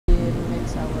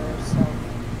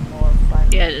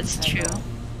that's I true.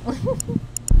 know.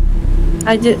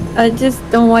 I just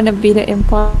don't want to be the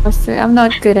imposter. I'm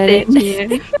not good at it. Thank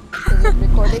you. Is it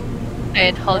recording?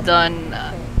 Wait, hold on.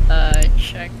 Okay.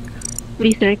 Check.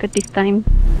 Please record this time.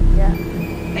 Yeah.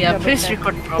 Yeah, Double please check.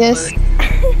 record properly. Yes.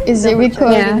 Is it Double check.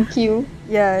 recording Yeah. Q?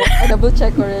 Yeah, I double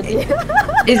check already.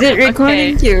 Is it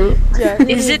recording you? Yeah,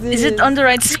 Is it on the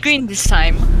right screen this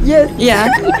time? Yes. Yeah.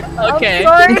 Okay.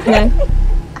 I'm sorry. Okay.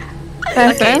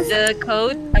 Fast, Okay, fast. the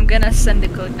code. I'm gonna send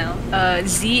the code now.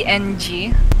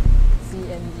 ZNG.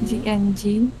 CNG.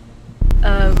 GNG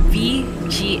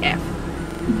VGF.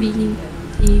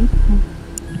 BG.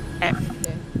 F.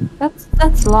 Okay.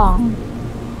 That's long.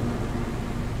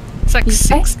 It's like Is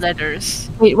 6 letters.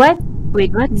 Wait, what?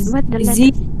 Wait, what? What the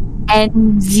Z letters?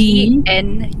 N G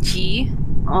ZNG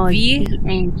Oh, V-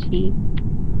 GNG.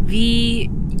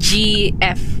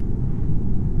 VGF.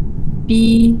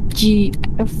 B G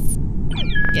F.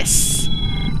 Yes.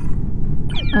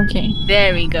 Okay.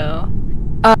 There we go.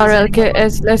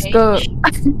 RLKS, let's go.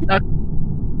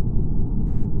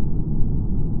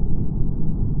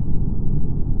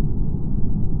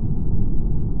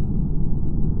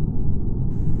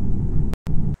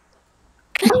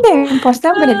 Kan ada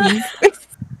imposter berarti.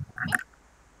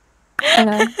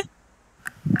 Ano?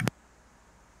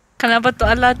 Kenapa tuh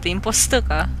alat? Imposter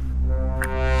ka?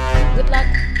 Good luck.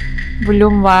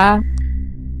 Belum wah.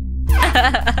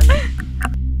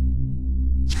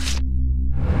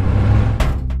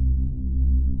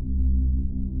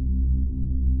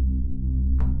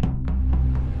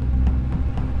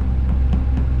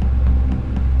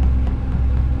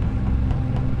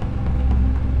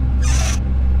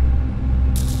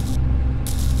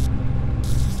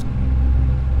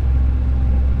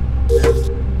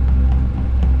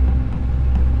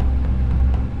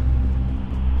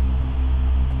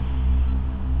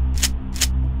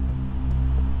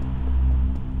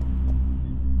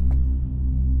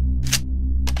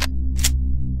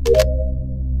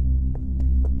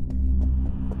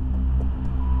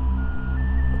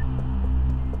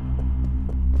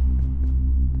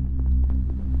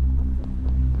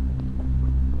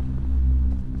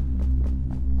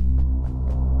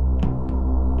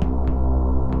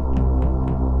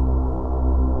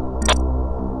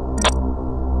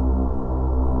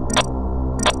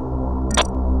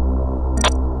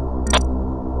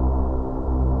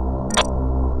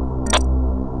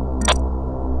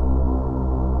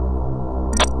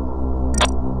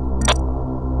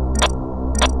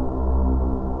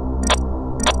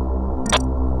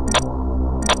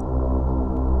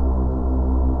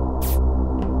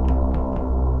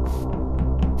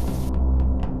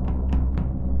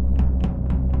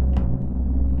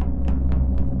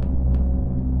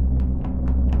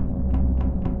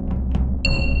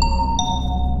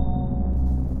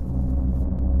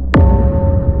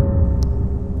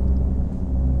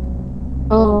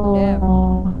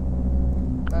 Oh.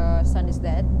 Sun is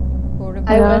dead. Who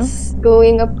I Yeah. was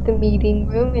going up the meeting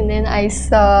room and then I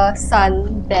saw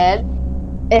Sun dead.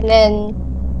 And then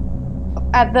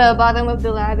at the bottom of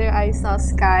the ladder, I saw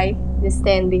Sky just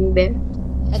standing there.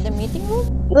 At the meeting room?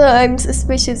 No, I'm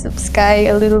suspicious of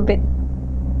Sky a little bit.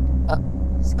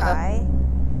 Sky.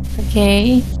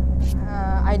 Okay.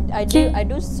 I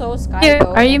do so Sky Q,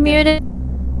 though. are you and then- muted?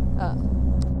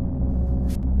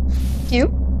 Q?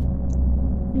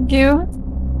 Q?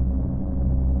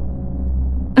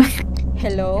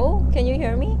 Hello? Can you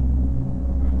hear me?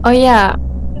 Oh yeah.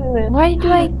 Why do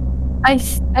I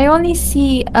only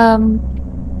see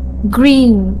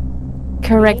green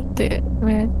corrected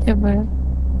whatever.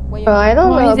 What Oh, I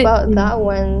don't Why know is it about green? that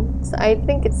one. So I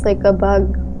think it's like a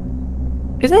bug.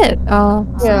 Is it? Oh,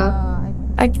 Yeah.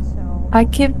 I I think so. I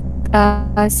keep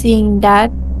seeing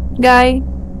that guy.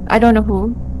 I don't know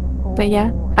who, but yeah.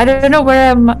 Oh, I don't know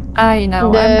where am I now.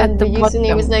 I'm at The the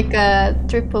username is bottom. like a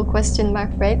triple question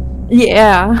mark, right?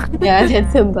 Yeah. Yeah,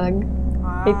 that's a bug.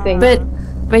 I think.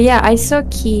 But yeah, I saw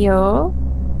Kyo.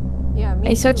 yeah,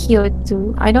 me I saw too. Kyo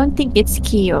too. I don't think it's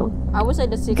Kyo I was at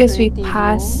the security because we room.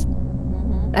 passed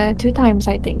Mhm. 2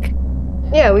 times, I think.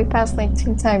 Yeah, we passed like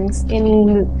 2 times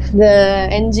in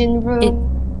the engine room,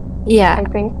 Yeah. I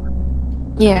think.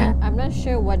 Yeah. I'm not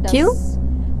sure what does. Q?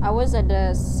 I was at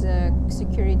the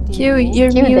security Q, room.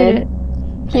 you're Q muted.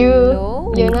 Q,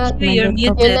 Hello? you're not. Q, you're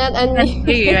muted. You're not I can't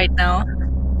hear you unmuted. right now.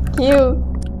 Q,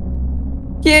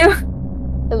 Q.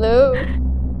 hello.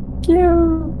 Q.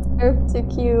 Earth to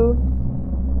Q.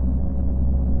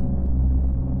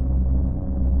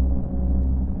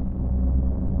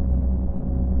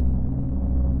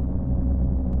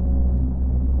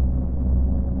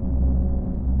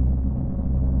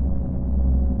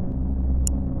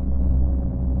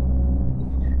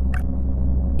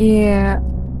 Yeah.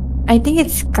 I think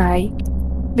it's Sky.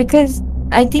 Because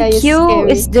I Sky think is Q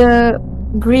is scary. the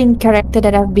green character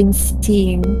that I've been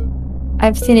seeing.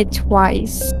 I've seen it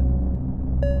twice.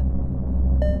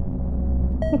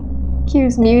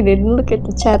 Q's muted. Look at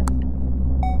the chat.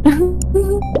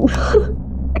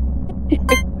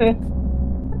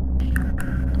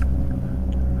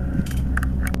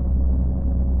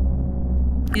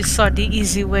 You saw the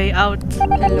easy way out.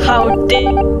 Hello.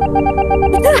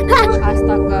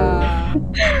 Astaga.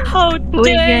 How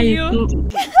Wait, dare guys. you?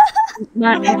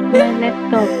 My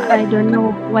laptop. I don't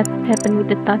know what happened with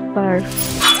the taskbar.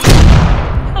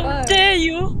 How dare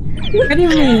you? What do you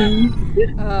mean?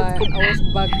 I was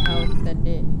bugged out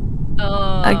tadi.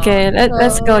 Okay,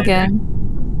 let's go again.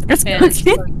 Let's Yeah, go let's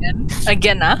go again.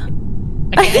 again, ah?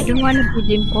 I Again? don't want to be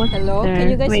the imposter. Hello, can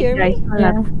you guys Wait, hear guys, me? hold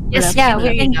Yeah. up. Yes, Yeah, we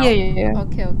we can can hear hear you.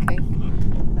 Okay, okay.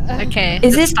 Okay,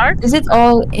 Is let's it start. is it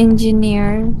all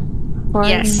engineer for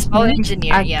Yes, all engineer?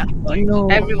 engineer, yeah. Oh no.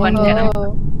 Everyone can.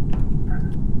 Oh,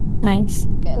 Nice.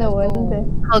 Okay, no let's wonder. go.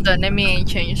 Hold on, let me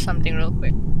change something real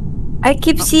quick. I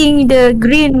keep seeing the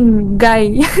green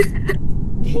guy.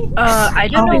 I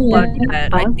don't Oh know yeah. about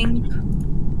that. I think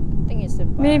I think it's a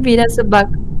bug. Maybe that's a bug.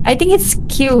 I think it's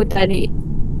Q tadi.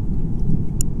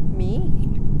 Me?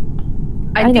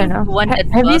 I I think don't know. the one that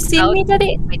Have you bugged seen out me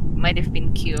tadi? might have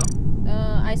been Q.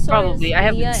 I saw Probably, I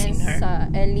haven't seen her.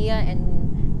 Elia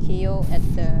and Kyo at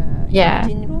the Yeah.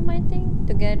 engine room, I think,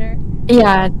 together.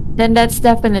 Yeah, then that's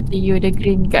definitely you, the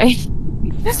green guy.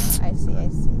 I see, I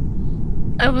see.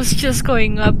 I was just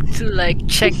going up to like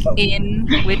check in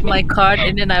with my card,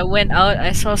 and then I went out.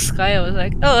 I saw Sky. I was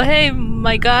like, "Oh, hey,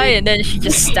 my guy!" And then she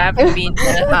just stabbed me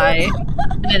in the eye,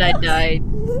 and then I died.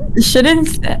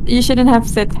 You shouldn't have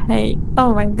said hey.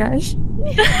 Oh my gosh.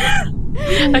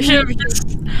 I should have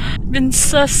just been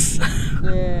sus.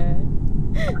 Yeah.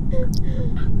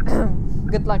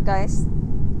 Good luck, guys.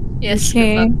 Yes, good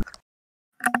Okay. luck.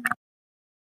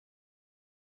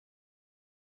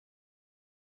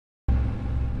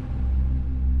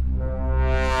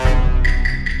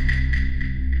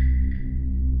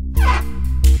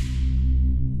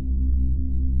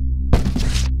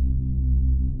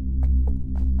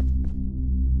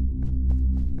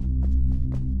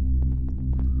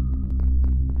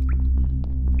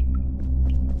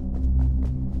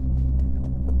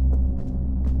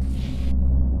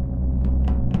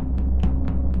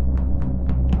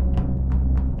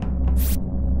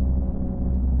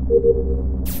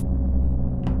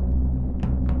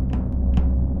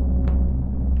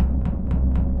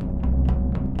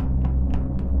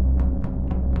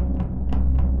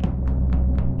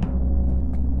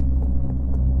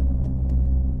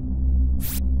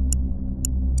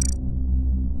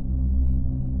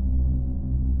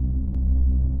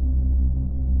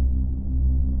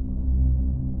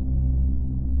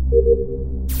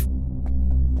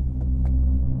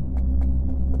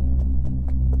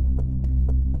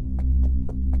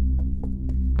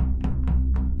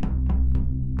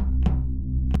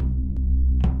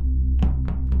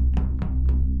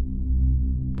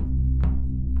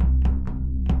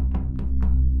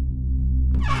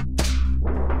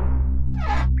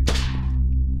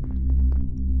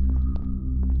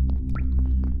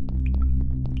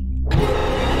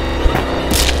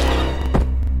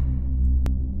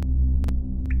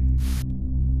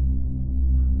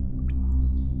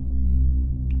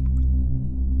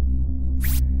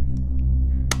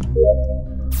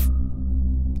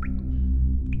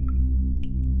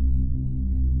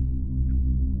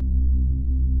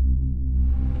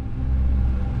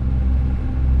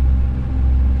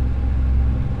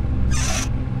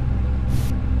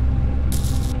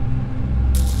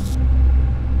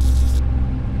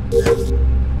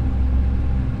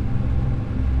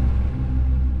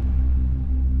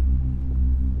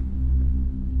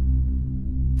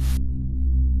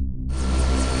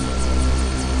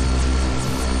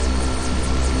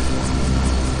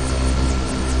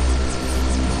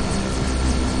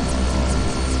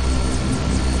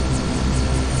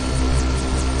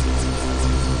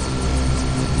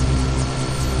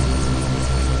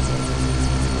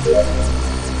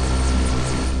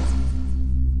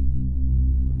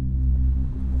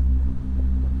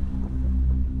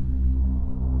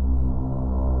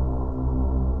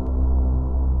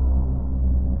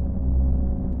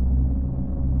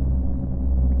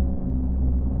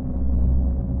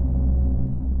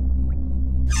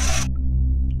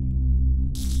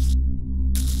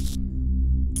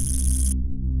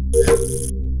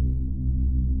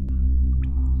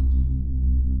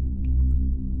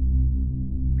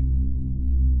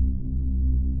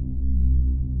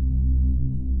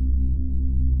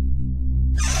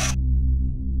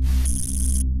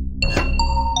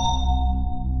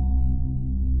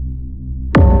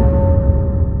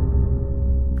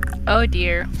 Oh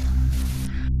dear.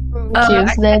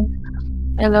 Q's I dead.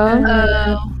 Hello?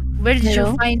 Uh, Where did you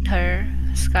hello. find her,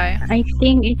 Sky? I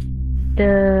think it's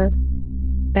the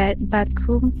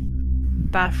bathroom, the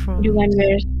Bathroom. one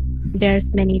where there's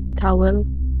many towels.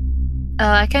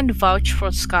 I can vouch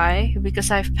for Sky because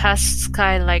I've passed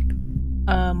Sky like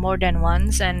more than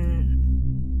once, and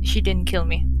she didn't kill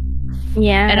me,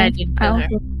 Yeah, and I didn't I kill her.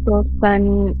 also saw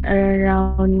sun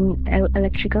around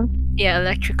electrical. Yeah, Is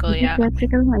electrical. it Yeah.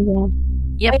 electrical?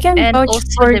 Yep, I can and vouch also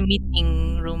for the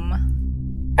meeting room.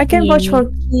 Yeah.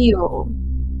 Kyo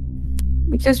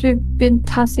because we've been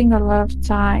passing a lot of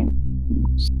time.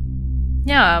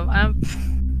 Yeah,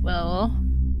 well,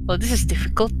 well, this is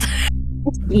difficult.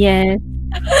 Yes.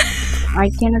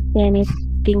 I cannot see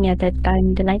anything at that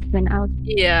time. The lights went out.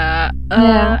 Yeah,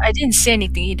 Yeah. I didn't see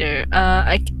anything either.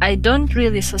 I don't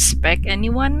really suspect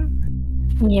anyone.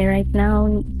 Yeah, right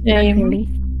now, not Same. really.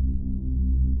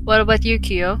 What about you,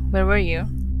 Kyo? Where were you?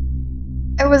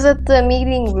 I was at the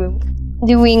meeting room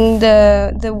doing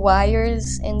the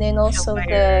wires and then also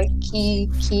Where? the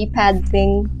keypad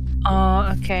thing.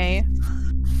 Oh, okay.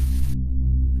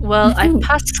 Well, I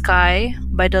passed Sky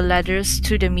by the ladders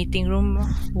to the meeting room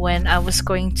when I was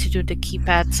going to do the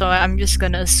keypad, so I'm just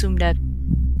gonna assume that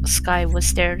Sky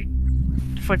was there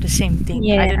for the same thing. I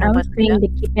Yeah, don't know I was about doing Leah. the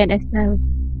keypad as well.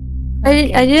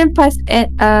 I Okay. didn't pass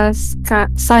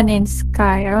sun and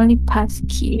sky. I only passed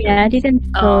Yeah, Kyo. I didn't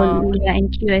saw Oh, Leah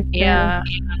and Q as well. yeah.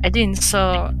 I didn't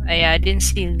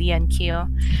see Lee and Kyo.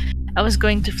 I was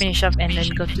going to finish up and then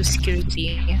go to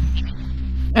security.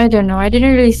 I don't know. I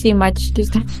didn't really see much this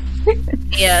time.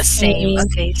 Yeah, same. Eh,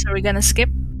 Okay, so we're gonna skip.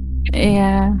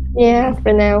 Yeah. Yeah,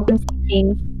 for now. okay.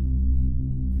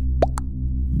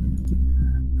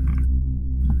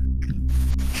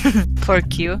 For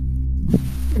Q.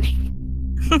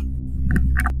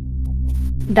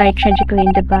 Died tragically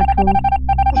in the bathroom.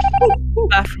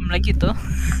 Bathroom lagi to.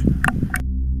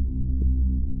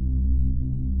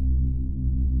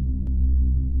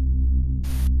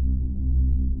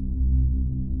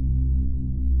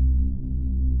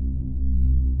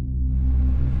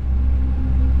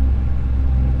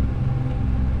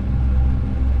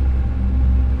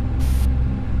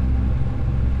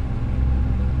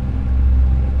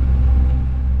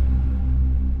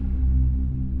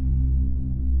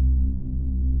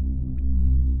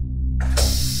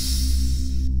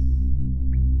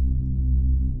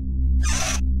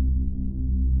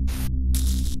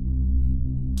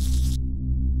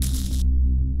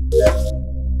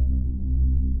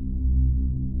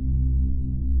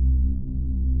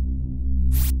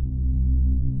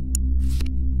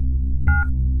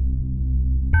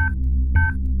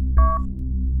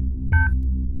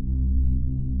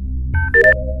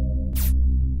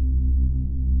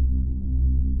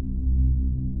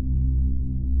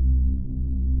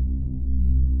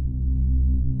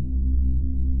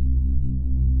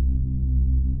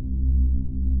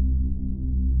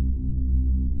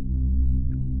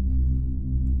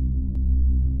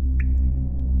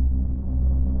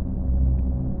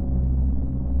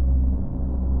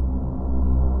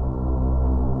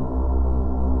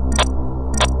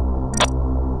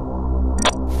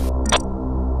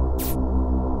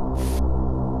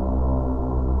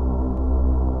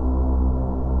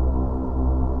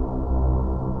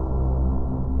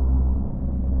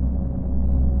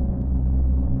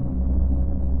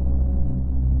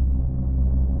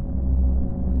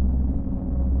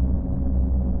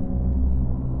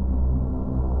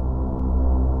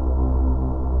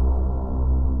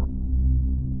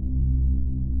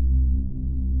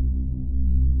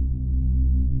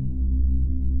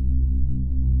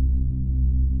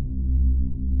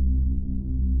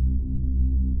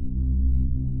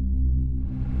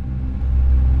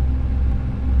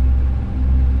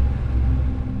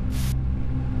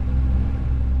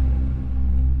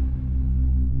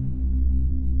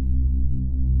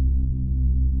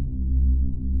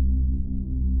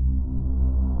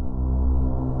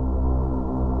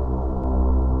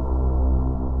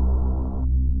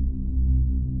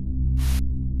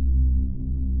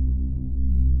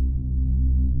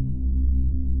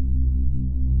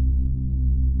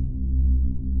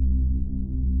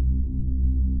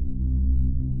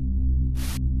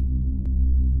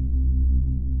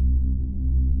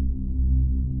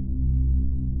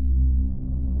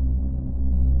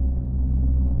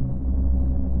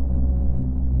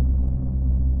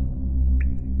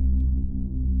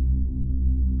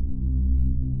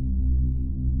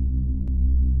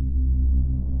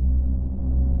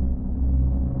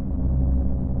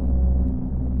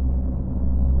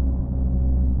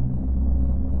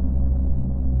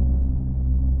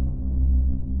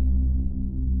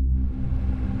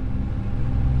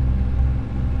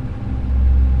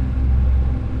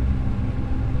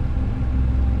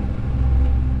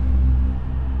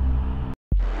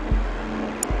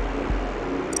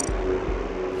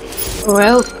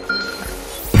 Well,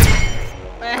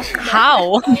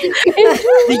 How?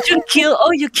 Did you kill?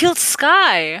 Oh, you killed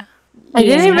Sky. I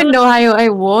didn't Yeah. even know how I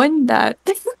won that.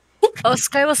 Oh,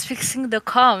 Sky was fixing the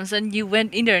comms, and you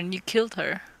went in there and you killed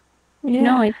her.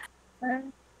 No, Yeah. it's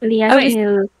Leah I was,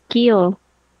 kill kill.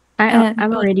 uh,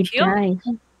 I'm Oh, already kill? died.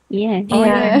 Yeah. Oh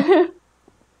yeah. yeah.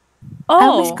 I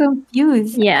was Oh,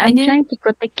 confused. Yeah, I I'm didn't. trying to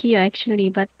protect you actually,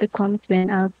 but the comms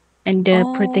went out and the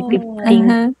protective oh,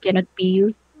 thing Uh-huh. cannot be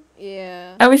used.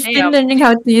 Yeah. I was still damn. learning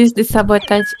how to use the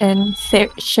sabotage and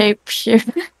shape shift.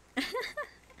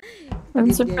 I'm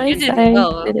Good game, You surprised good did I game.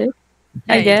 well. did it.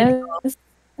 I Yeah, you did guess. well.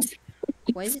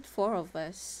 Why is it four of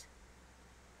us?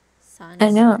 Sun, I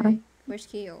know. Sky. Where's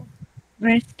Kyo?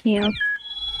 Where's kill?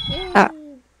 Ah,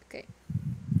 Yay! Okay.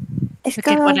 let's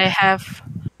Look at what go. I have.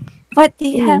 What do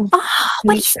you have? Ooh, Oh,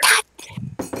 what snake, is that?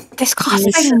 snake. It's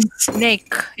a Disgusting.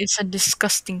 snake. It's a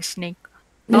disgusting snake.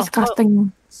 Oh,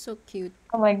 Disgusting. So cute.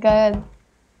 Oh my god.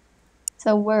 It's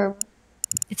a worm.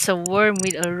 it's a worm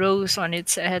with a rose on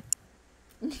its head.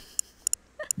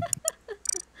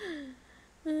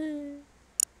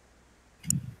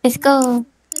 Let's go.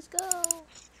 Let's go.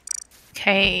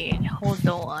 Okay, hold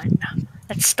on.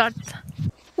 Let's start.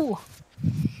 Ooh.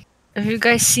 Have you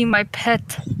guys seen my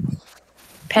pet?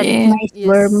 Yeah. Nice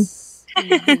worm. Yes,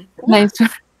 we do. Nice.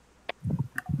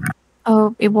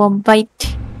 Oh, it won't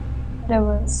bite. That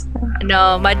was.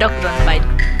 No, my dog don't bite.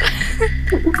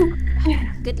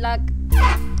 Good luck.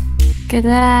 Good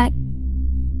luck.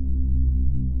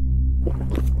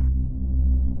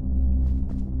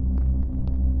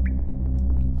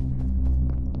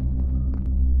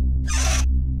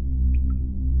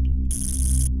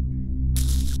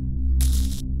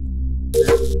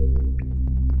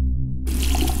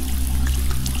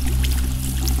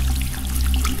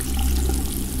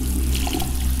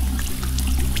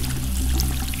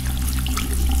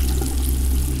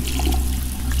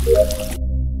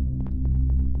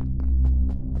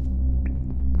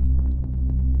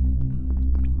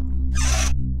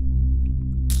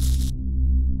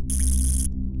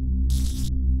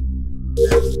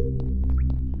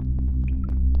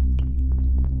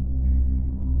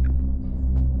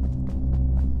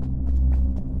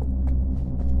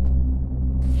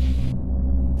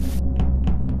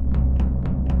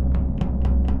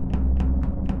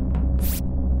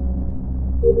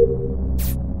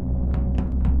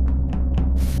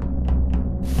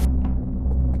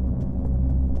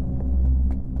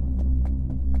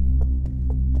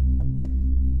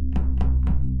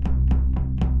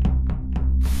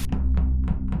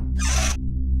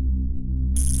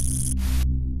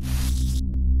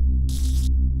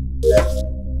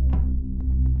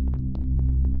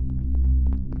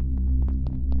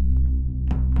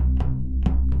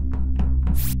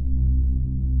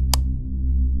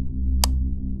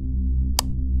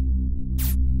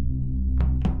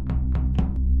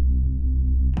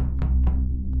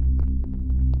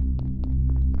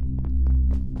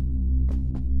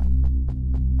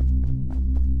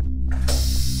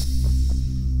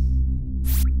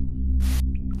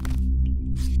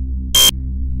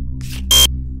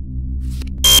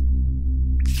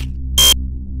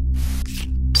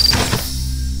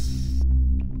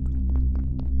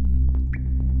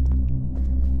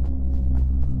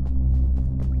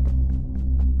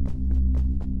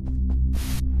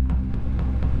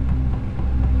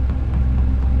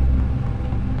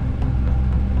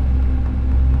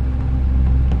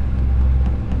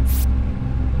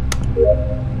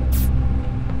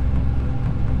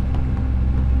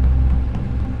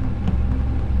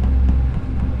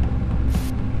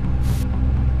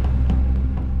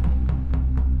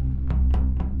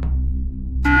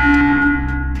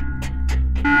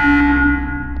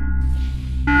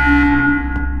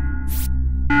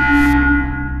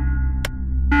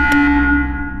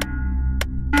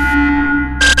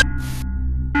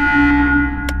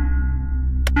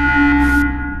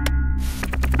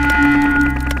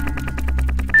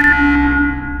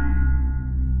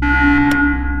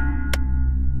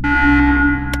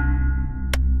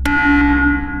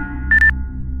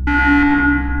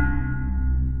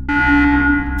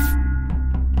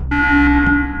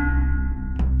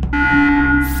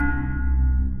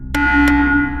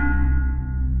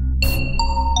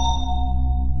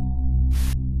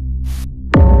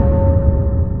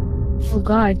 Oh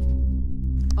God.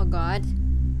 Oh God.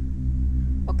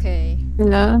 Okay.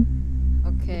 Hello.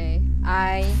 Okay.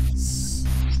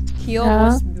 Kyo Huh?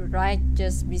 was right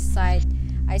just beside.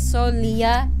 I saw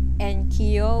Leah and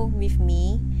Kyo with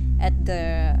me at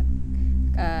the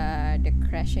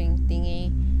crashing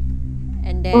thingy,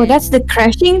 and then Oh, that's the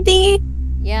crashing thingy?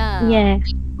 yeah. Yeah.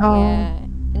 Oh. Yeah.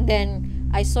 And then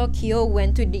I I saw Kyo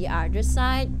went to the other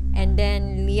side, and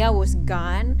then Leah was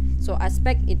gone. So I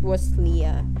expect it was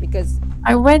Leah because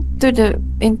I went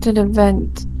into the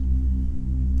vent.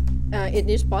 it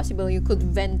is possible you could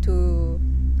vent to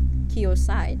Kyo's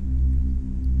side.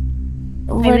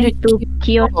 I Where went did to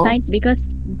Kyo Kyo's go? side because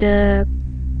the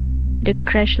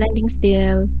crash landing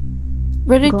still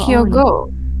Where did go Kyo on. go?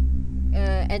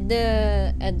 At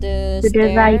the To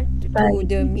the right stair to side.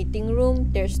 the meeting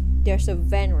room, there's a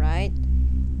van, right?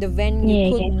 The van you Yeah,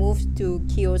 could yeah. move to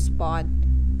Kyo's spot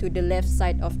to the left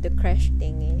side of the crash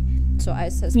thingy. So I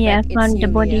suspect Yeah, I it's found the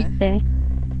bodies Yulia. there.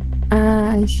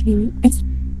 Ah, I see.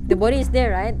 The body is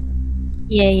there, right?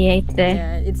 Yeah, it's there.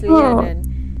 Yeah, it's Leah Oh. then.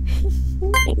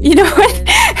 You know what?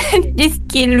 Then. This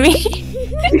kill me.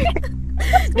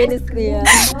 Then it's Leah.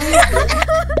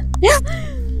 Yeah,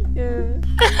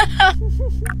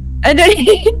 I don't.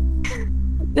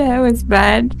 That was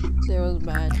bad. that was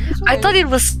bad. It's I okay. thought it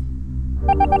was.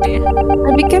 I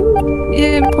became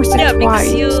imposter Yeah,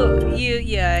 because twice.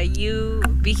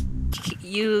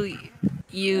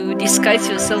 you disguised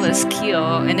yourself as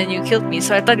Kyo and then you killed me,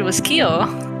 so I thought it was Kyo.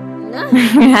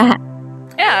 Nah.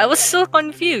 Yeah, I was so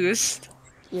confused.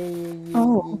 Yeah.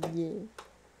 Oh. Yeah.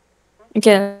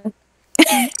 Okay.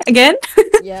 Again?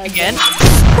 Yeah, Again?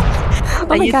 Oh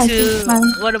my You gosh, two, it's fun.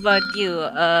 what about you?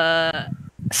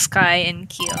 Sky and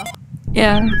Kyo.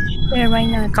 Yeah. Sure, why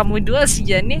not? Kamu dua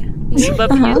saja nih.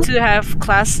 Sebab you two have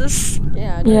classes.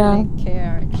 Yeah, I don't Yeah. really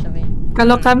care actually.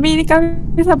 Kalau kami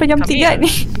sampai jam Kami 3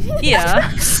 nih. Yeah.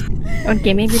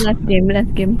 Okay, maybe last game.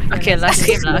 Okay, last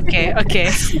game lah. Okay. Okay.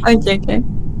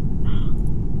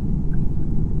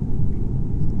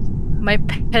 My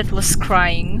pet was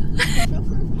crying.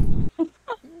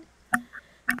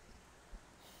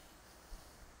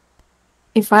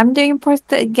 If I'm the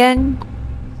imposter again,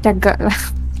 jagalah.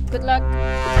 Good luck.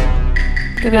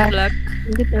 Good Good luck. luck.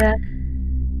 Good luck.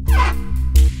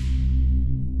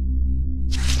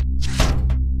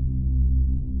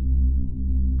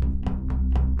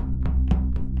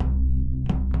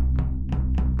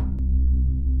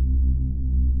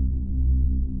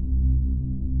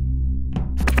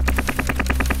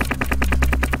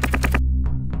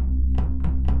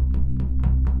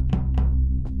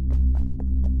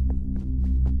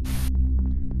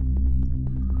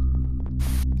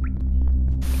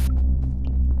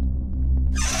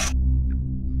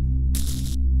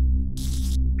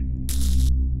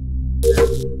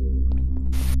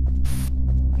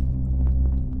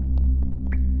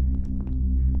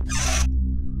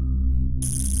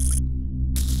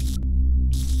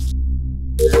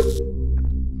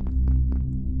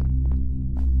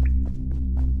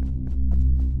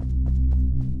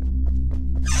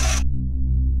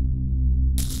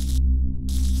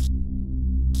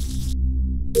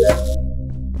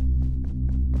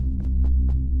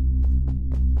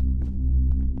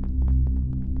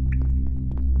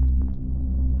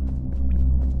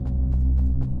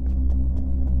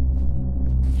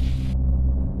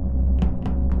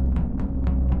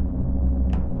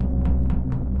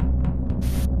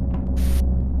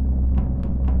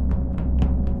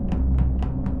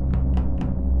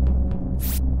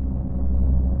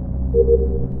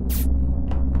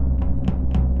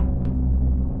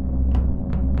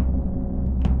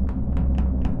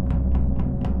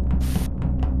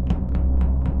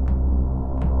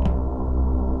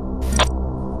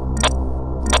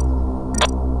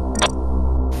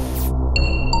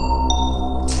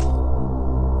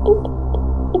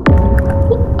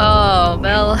 Oh,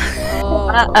 well. Oh.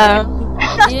 Uh-oh.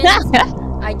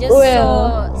 I just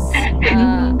Well.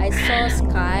 I saw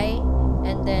Sky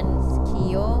and then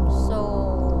Kyo.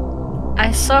 So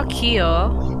I saw Kyo.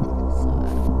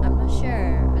 I'm not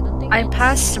sure. I don't think I it's-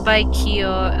 passed by Kyo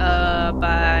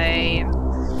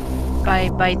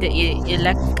by the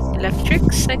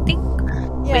electrics, I think.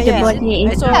 Yeah, by The Yeah. body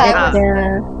I is saw Yeah. at the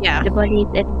Yeah. the body is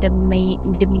at the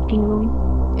meeting room.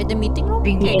 at the meeting room.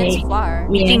 Meeting Okay, that's room. far.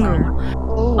 Meeting room.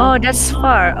 Oh, that's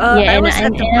far. Yeah, I was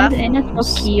at the and I saw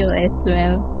bathrooms. Kyo as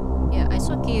well. Yeah, I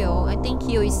saw Kyo. I think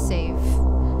Kyo is safe.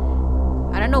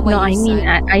 I don't know what No, you I mean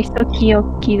said. I saw Kyo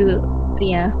kill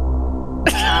Ria.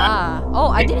 Ah. Oh,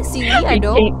 I didn't see Leah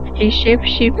though. He shape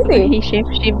Really?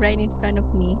 right in front of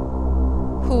me.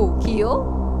 Who? Kyo?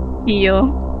 Kyo.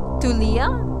 To Leah?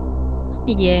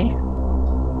 Yeah.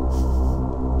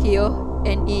 Kyo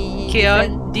and he. Kyo,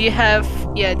 then- do you have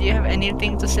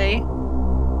anything to say?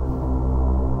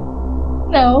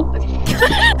 No.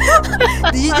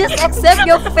 Do you just accept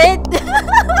your fate?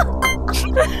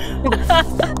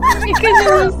 Because it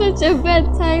was such a bad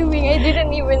timing. I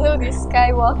didn't even know this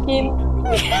guy walked in.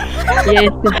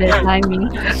 Yeah, it's the bad timing.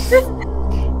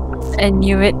 I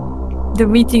knew it. the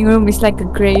meeting room is like a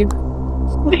grave.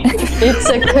 It's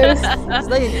a curse. It's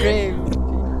like a grave.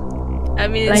 I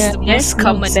mean, Like, it's the there's most no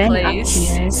common bed place.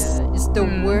 upstairs. Yeah, it's the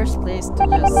Hmm. worst place to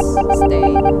just stay.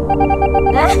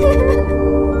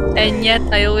 And yet,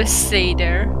 I always stay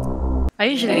there. I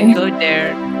usually Yeah. go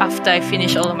there after I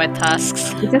finish all of my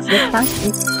tasks. Because the task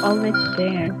is always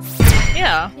there.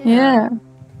 Yeah, Yeah.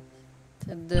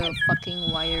 The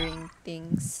fucking wiring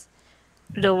things.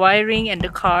 the wiring and the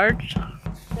card.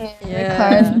 Yeah, the Yeah.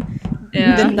 card. The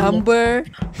Yeah. number.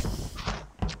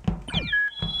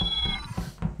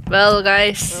 Well,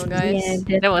 guys, Well, Yeah, guys,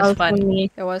 that's that was all fun. for me.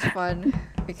 it was fun.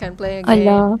 We can play I again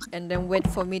love. and then wait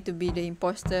for me to be the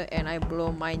imposter and I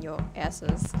blow mine your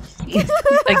asses.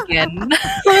 Again.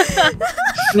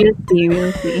 We'll see,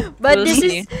 we'll see. But We'll this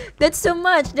see. is that's too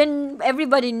much. Then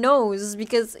everybody knows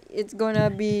because it's gonna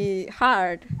be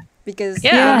hard. Because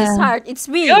Yeah. when it's hard, it's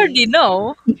me. You already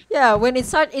know. Yeah, when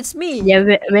it's hard, it's me. Yeah,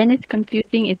 when it's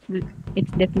confusing,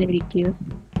 it's definitely cute.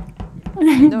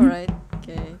 I know, right?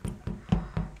 Okay.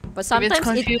 But it's sometimes it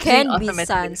confusing, can be automatically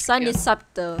sun. it's Sun cute. is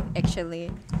subtle,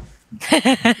 actually.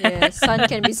 Yeah, sun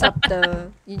can be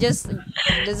subtle. You just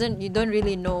you don't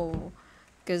really know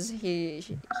because he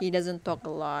doesn't talk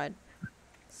a lot.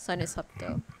 Sun is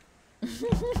subtle.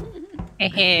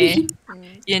 Hehe.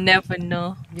 You never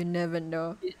know. You never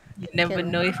know. You never Okay.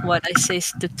 know if what I say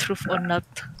is the truth or not.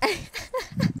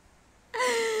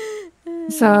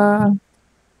 So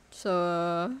So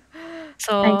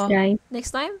Thanks, So, guys.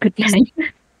 next time, Good night.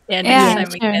 yeah, next yeah, time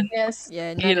sure. again. Yes.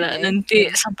 yeah, another Gila, day. nanti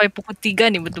sampai pukul 3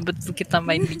 nih betul-betul kita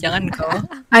main bijangan kau.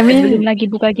 I Belum mean, lagi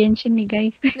buka Genshin nih,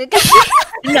 guys.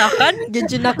 Iya kan?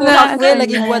 Genshin aku Nah, halfway nah,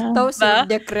 lagi nah. buat tau so Bah.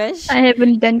 dia crash. I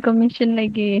haven't done commission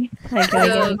lagi.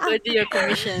 So, go do your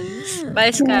commissions.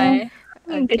 Bye, Sky.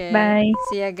 Okay. Goodbye.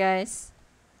 See ya guys.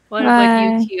 What about you,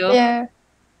 Bye. Kyo? Yeah.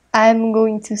 I'm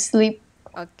going to sleep.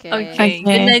 Okay. Okay. Okay.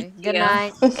 Good night, Good Kyo.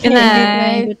 night. Okay, Good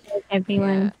night. Good night,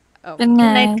 everyone. Yeah. Oh, Good Good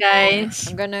night, night. guys.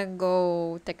 I'm gonna go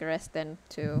take a rest then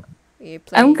too. We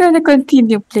play I'm gonna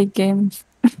continue play games.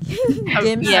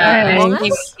 games Yeah, Among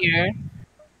same Us. here.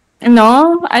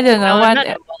 No, I don't know No, what. not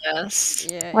Among Us.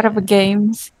 Yeah. What other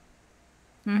games?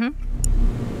 Mm-hmm.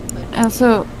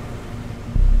 Also,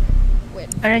 Wait.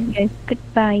 Alright, guys.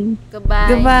 Goodbye. Goodbye.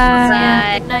 Goodbye.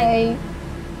 Yeah, good night. Bye.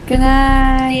 good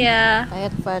night. Yeah. I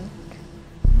had fun.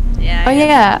 Yeah. Oh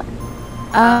yeah.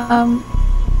 Um,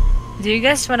 Do you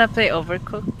guys wanna play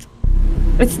Overcooked?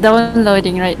 it's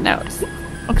downloading right now.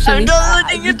 Actually,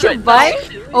 downloading Did you buy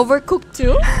Overcooked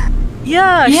too?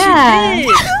 Yeah, Yeah. she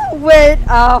did. Wait,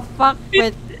 fuck.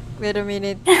 Wait a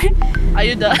minute. Are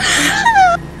you done?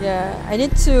 Yeah, I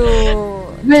need to.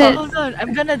 But- Hold on,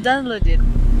 I'm gonna download it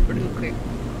real quick.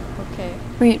 Okay.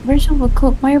 wait, where's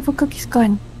Overcook? My Overcook is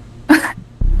gone.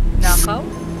 Nakaw?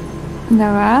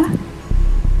 Nara?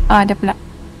 Ah, ada pula.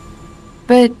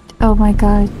 But, oh my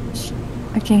gosh.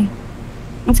 Okay.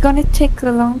 It's gonna take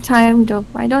a long time though.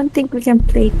 I don't think we can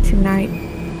play tonight.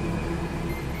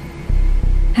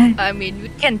 I mean,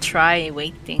 we can try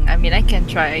waiting. I mean, I can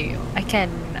try. I can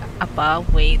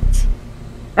wait.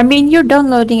 I mean, you're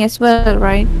downloading as well,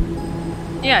 right?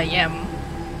 Yeah, I am.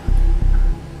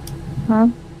 Huh?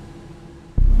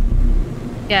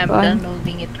 Yeah, I'm Fun.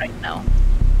 downloading it right now.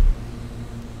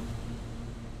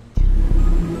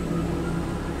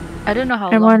 I don't know how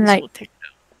I'm long on, this like- will take.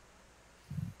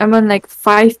 I'm on like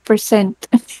 5%.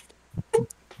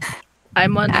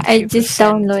 I'm on. I just 3%.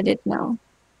 downloaded now.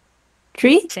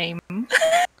 3? Same.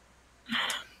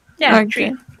 Yeah,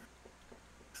 3.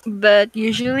 But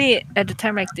usually at a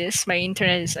time like this, my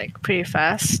internet is like pretty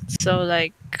fast. So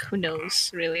like, who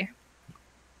knows, really?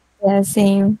 Yeah,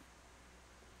 same.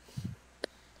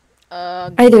 Uh,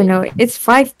 I don't know. It's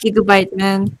 5 gigabyte,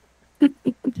 man.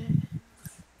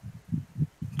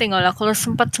 Tingol ako,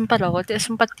 sempat ako. Tidak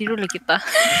sempat tidur lagi kita.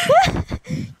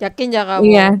 Yakin ya kamu?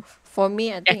 Iya. For me,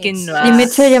 I think Yakin it's lah. Limit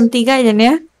saya jam 3 aja nih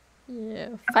ya.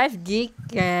 yeah, 5 gig.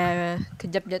 Ya,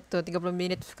 kejap jatuh 30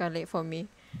 menit sekali for me.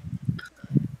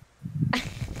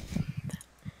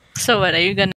 So what are you gonna